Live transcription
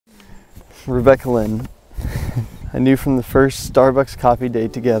Rebecca Lynn, I knew from the first Starbucks coffee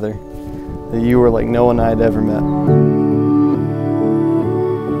date together that you were like no one I had ever met.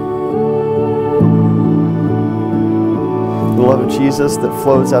 The love of Jesus that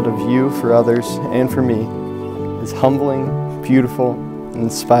flows out of you for others and for me is humbling, beautiful, and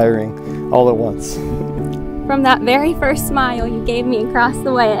inspiring all at once. From that very first smile you gave me across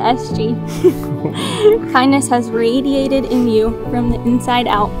the way at SG, kindness has radiated in you from the inside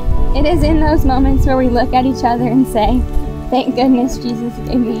out. It is in those moments where we look at each other and say, thank goodness Jesus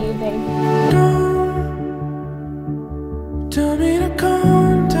gave me you, babe. Tell me to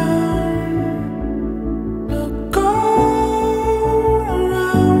calm down. Look all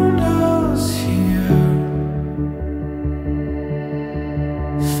around us here.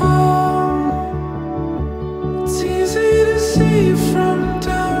 Fall. It's easy to see from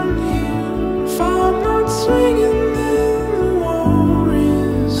down here. If I'm not swinging, then the war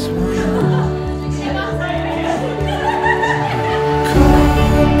is won. Caught before I'm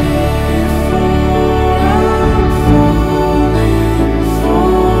falling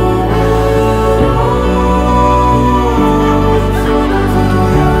for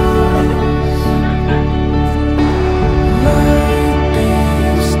it all in front of us. Lightning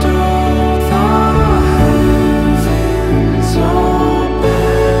stole the heavens open,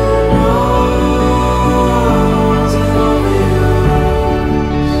 rising over you.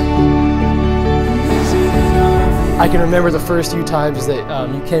 Isn't it obvious? I can remember the first few times that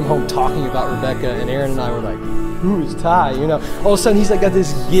you came home talking about Rebecca, and Aaron and I were like, who is Ty? You know, all of a sudden he's like got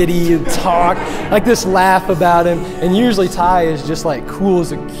this giddy talk, like this laugh about him, and usually Ty is just like cool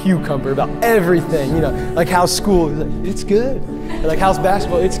as a cucumber about everything, you know, like how's school? He's like, it's good. Or like how's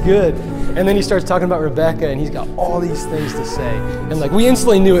basketball? It's good. And then he starts talking about Rebecca, and he's got all these things to say. And like we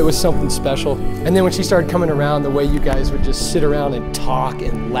instantly knew it was something special. And then when she started coming around, the way you guys would just sit around and talk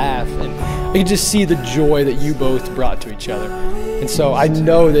and laugh, and I could just see the joy that you both brought to each other. And so I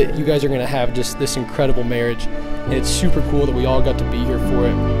know that you guys are gonna have just this incredible marriage, and it's super cool that we all got to be here for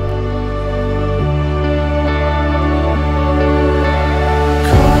it.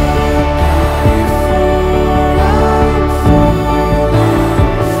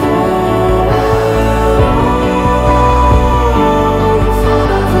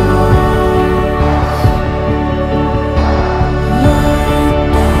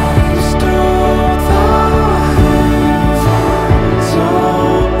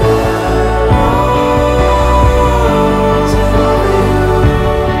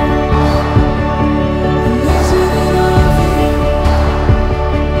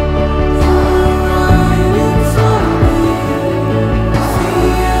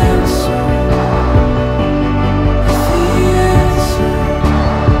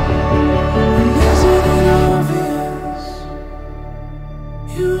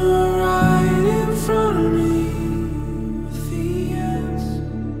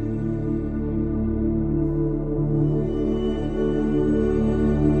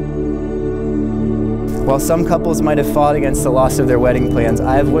 While some couples might have fought against the loss of their wedding plans,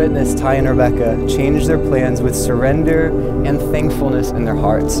 I have witnessed Ty and Rebecca change their plans with surrender and thankfulness in their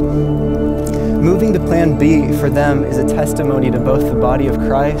hearts. Moving to Plan B for them is a testimony to both the body of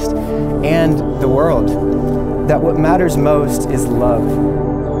Christ and the world, that what matters most is love.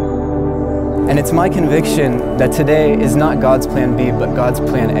 And it's my conviction that today is not God's Plan B, but God's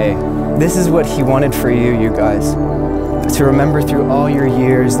Plan A. This is what He wanted for you, you guys. To remember through all your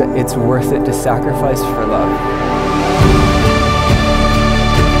years that it's worth it to sacrifice for love.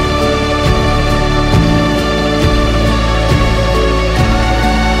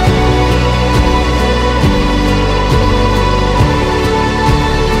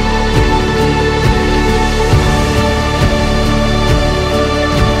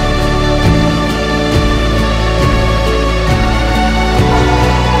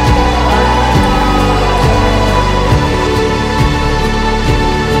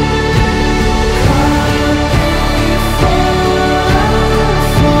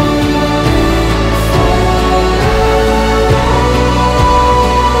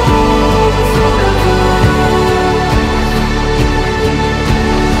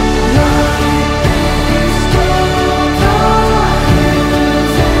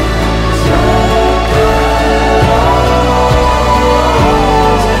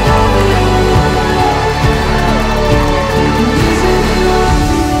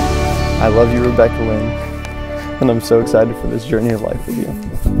 I love you, Rebecca Lynn, and I'm so excited for this journey of life with you.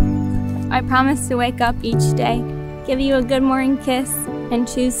 I promise to wake up each day, give you a good morning kiss, and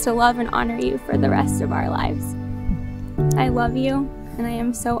choose to love and honor you for the rest of our lives. I love you, and I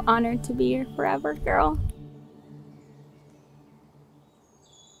am so honored to be your forever girl.